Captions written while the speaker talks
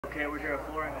Okay, we're here with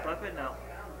Lauren Kleppin, now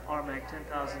RMAC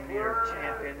 10,000 meter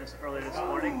champion early this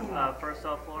morning. First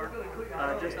off, Lauren,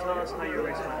 just tell us how your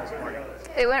race went this morning.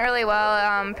 It went really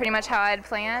well, pretty much how I'd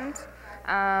planned.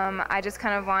 I just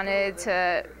kind of wanted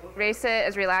to race it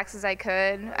as relaxed as I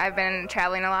could. I've been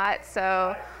traveling a lot,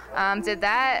 so did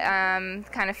that,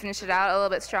 kind of finished it out a little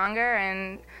bit stronger,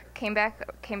 and came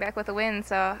back with a win.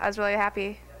 So I was really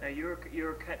happy. Now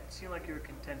seemed like you were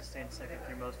content to stay in second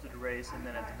through most of the race, and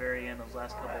then at the very end, those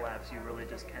last couple laps, you really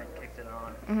just kind of kicked it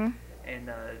on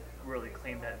and really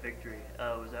claimed that victory.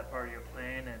 Was that part of your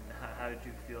plan, and how did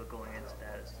you feel going into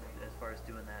that as far as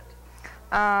doing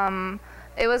that?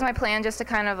 It was my plan just to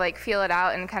kind of like feel it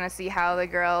out and kind of see how the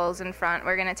girls in front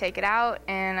were going to take it out,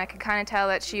 and I could kind of tell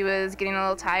that she was getting a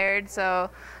little tired, so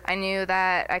I knew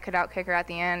that I could outkick her at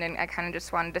the end, and I kind of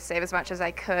just wanted to save as much as I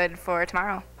could for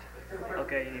tomorrow.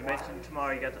 Okay, you mentioned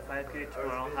tomorrow, you got the 5K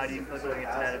tomorrow. How do you feel going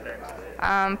into that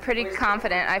event? Pretty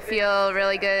confident. I feel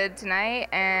really good tonight,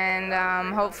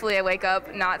 and hopefully I wake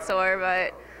up not sore,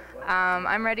 but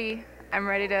I'm ready. I'm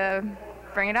ready to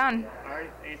bring it on. All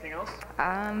right, anything else?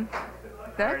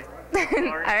 Good. All right.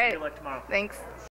 All right. Good luck tomorrow. Thanks.